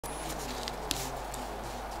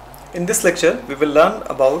In this lecture, we will learn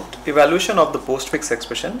about evaluation of the postfix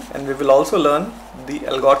expression, and we will also learn the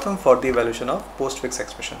algorithm for the evaluation of postfix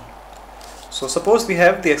expression. So suppose we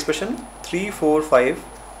have the expression 3, 4, 5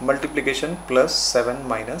 multiplication plus 7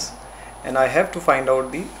 minus, and I have to find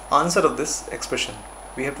out the answer of this expression.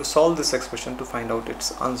 We have to solve this expression to find out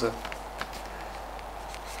its answer.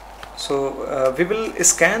 So we will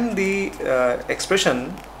scan the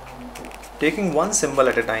expression taking one symbol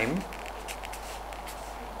at a time.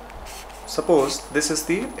 Suppose this is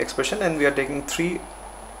the expression and we are taking 3,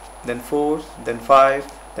 then 4, then 5,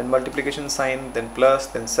 then multiplication sign, then plus,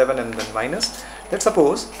 then 7 and then minus. Let's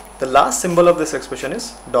suppose the last symbol of this expression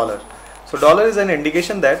is $. So $is an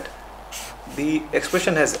indication that the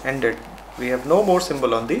expression has ended. We have no more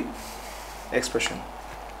symbol on the expression.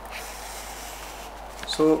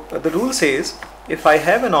 So the rule says if I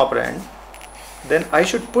have an operand, then I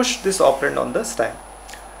should push this operand on the stack.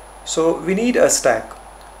 So we need a stack.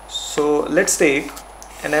 So let's take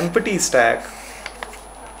an empty stack,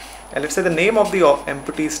 and let's say the name of the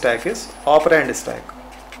empty stack is operand stack.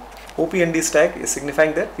 OPND stack is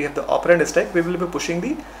signifying that we have the operand stack. We will be pushing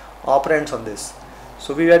the operands on this.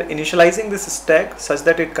 So we are initializing this stack such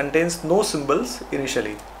that it contains no symbols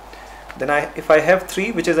initially. Then if I have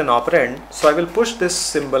 3, which is an operand, so I will push this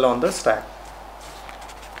symbol on the stack.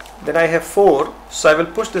 Then I have 4, so I will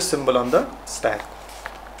push this symbol on the stack.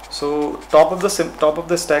 So top of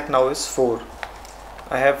the stack now is 4.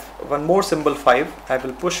 I have one more symbol 5. I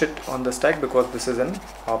will push it on the stack because this is an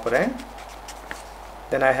operand.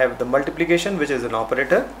 Then I have the multiplication, which is an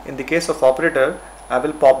operator. In the case of operator, I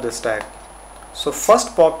will pop the stack. So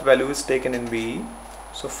first popped value is taken in B.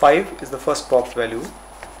 So 5 is the first popped value.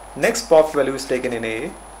 Next popped value is taken in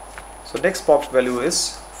A. So next popped value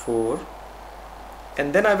is 4.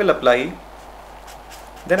 And then I will apply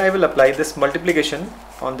this multiplication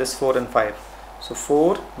on this 4 and 5. So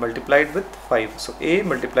 4 multiplied with 5. So A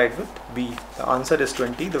multiplied with B. The answer is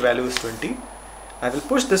 20. The value is 20. I will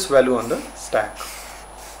push this value on the stack.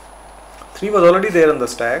 3 was already there on the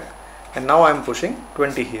stack, and now I am pushing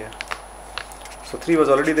 20 here. So 3 was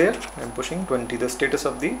already there. I am pushing 20. The status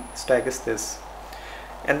of the stack is this.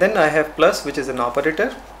 And then I have plus, which is an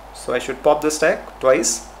operator. So I should pop the stack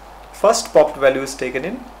twice. First popped value is taken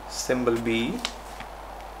in symbol B.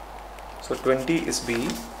 So 20 is B,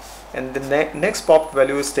 and the next popped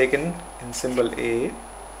value is taken in symbol A.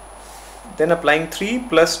 Then applying 3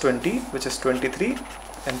 plus 20, which is 23,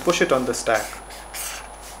 and push it on the stack.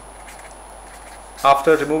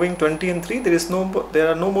 After removing 20 and 3, there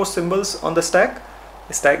are no more symbols on the stack.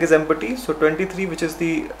 The stack is empty. So 23, which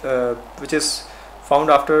is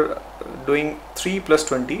found after doing 3 plus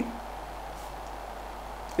 20,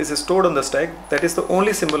 is stored on the stack. That is the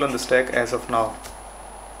only symbol on the stack as of now.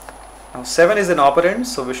 Now 7 is an operand,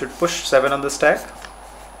 so we should push 7 on the stack.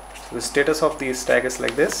 So the status of the stack is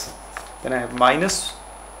like this. Then I have minus.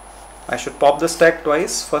 I should pop the stack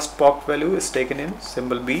twice. First popped value is taken in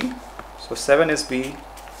symbol B. So 7 is B.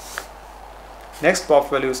 Next popped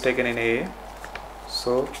value is taken in A.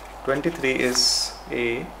 So 23 is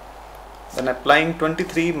A. Then applying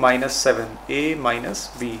 23 minus 7. A minus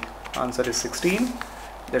B. Answer is 16.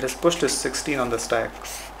 That is pushed is 16 on the stack.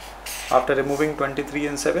 After removing 23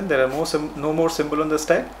 and 7, there are no more symbol on the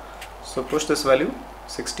stack. So push this value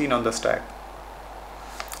 16 on the stack.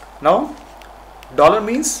 Now $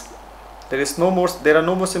 means there are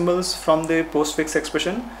no more symbols from the postfix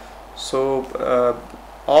expression. So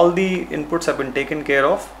all the inputs have been taken care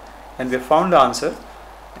of, and we have found the answer.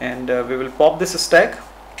 And we will pop this stack,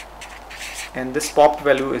 and this popped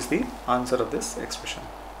value is the answer of this expression.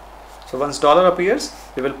 So once $ appears,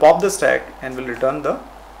 we will pop the stack and will return the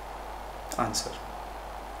answer.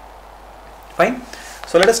 Fine.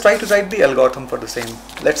 So let us try to write the algorithm for the same.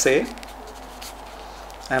 Let's say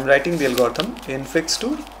I am writing the algorithm infix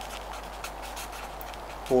to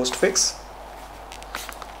postfix.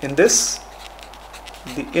 In this,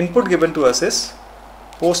 the input given to us is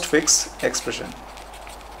postfix expression.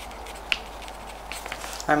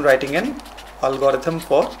 I am writing an algorithm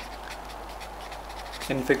for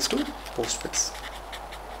infix to postfix.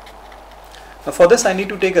 Now for this I need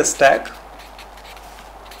to take a stack.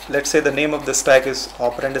 Let's say the name of the stack is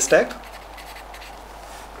operand stack.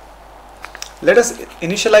 Let us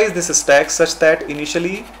initialize this stack such that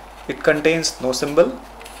initially it contains no symbol.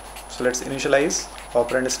 So let's initialize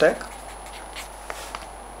operand stack,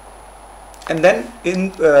 and then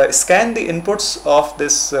scan the inputs of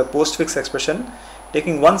this postfix expression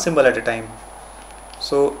taking one symbol at a time.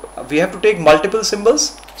 So we have to take multiple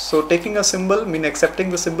symbols. So taking a symbol means accepting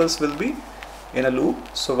the symbols will be in a loop.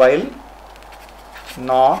 So while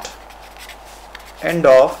not end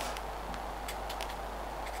of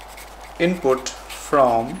input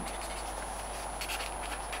from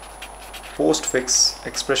postfix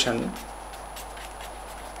expression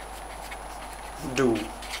do?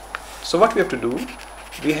 So what we have to do,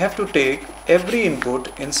 we have to take every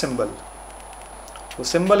input in symbol. So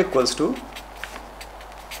symbol equals to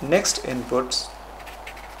next inputs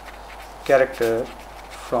character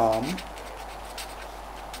from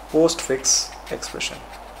postfix expression.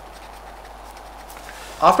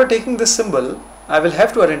 After taking this symbol, I will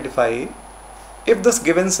have to identify if this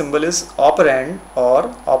given symbol is operand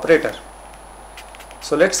or operator.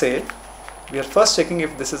 So let's say we are first checking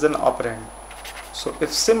if this is an operand. So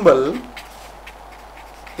if symbol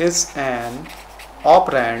is an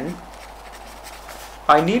operand,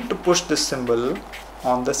 I need to push this symbol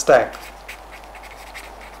on the stack.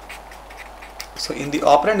 So in the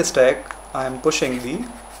operand stack, I am pushing the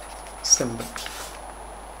symbol.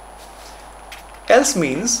 Else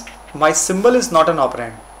means my symbol is not an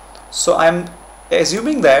operand. So I am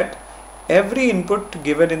assuming that every input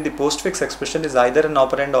given in the postfix expression is either an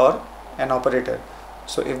operand or an operator.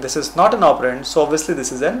 So if this is not an operand, so obviously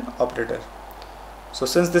this is an operator. So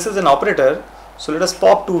since this is an operator, so let us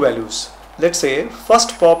pop two values. Let's say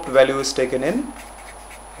first popped value is taken in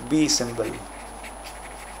B symbol.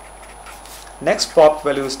 Next popped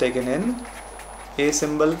value is taken in A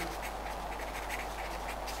symbol.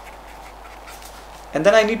 And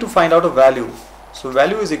then I need to find out a value. So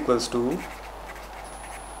value is equals to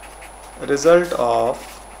result of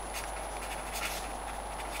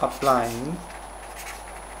applying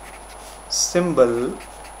symbol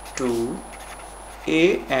to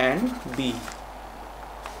A and B.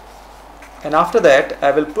 And after that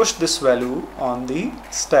I will push this value on the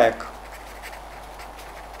stack.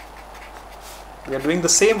 We are doing the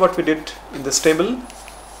same what we did in this table.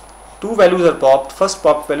 Two values are popped. First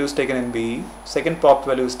popped value is taken in B, second popped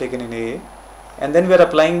value is taken in A, and then we are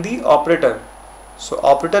applying the operator. So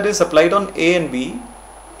operator is applied on A and B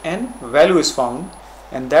and value is found,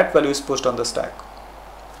 and that value is pushed on the stack.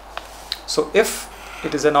 So if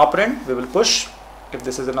it is an operand, we will push. If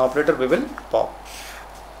this is an operator, we will pop.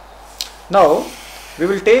 Now we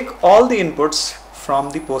will take all the inputs from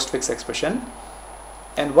the postfix expression,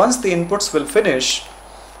 and once the inputs will finish,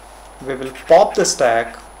 we will pop the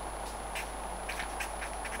stack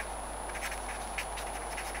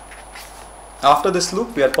After this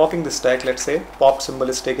loop, we are popping the stack. Let's say pop symbol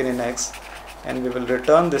is taken in X, and we will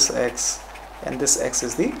return this X, and this X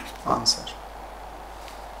is the answer.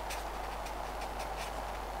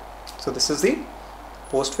 So this is the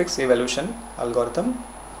postfix evaluation algorithm.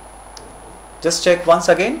 Just check once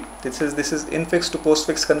again. This is infix to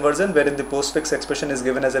postfix conversion, wherein the postfix expression is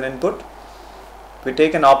given as an input. We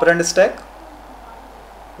take an operand stack.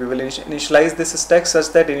 We will initialize this stack such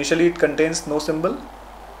that initially it contains no symbol.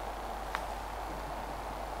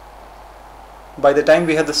 By the time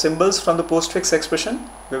we have the symbols from the postfix expression,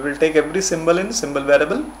 we will take every symbol in symbol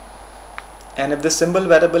variable, and if this symbol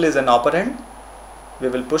variable is an operand, we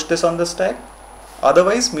will push this on the stack.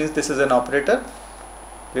 Otherwise means this is an operator.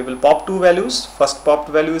 We will pop two values. First popped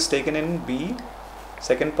value is taken in B,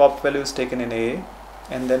 second popped value is taken in A,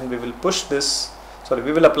 and then we will push this,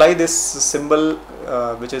 we will apply this symbol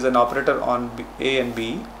which is an operator on A and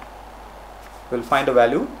B. We will find a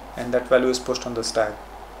value, and that value is pushed on the stack.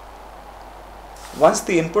 Once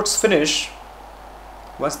the inputs finish,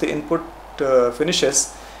 once the input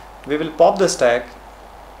finishes, we will pop the stack,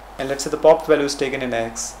 and let's say the popped value is taken in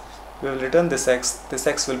X. We will return this X. This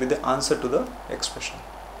X will be the answer to the expression.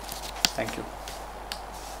 Thank you.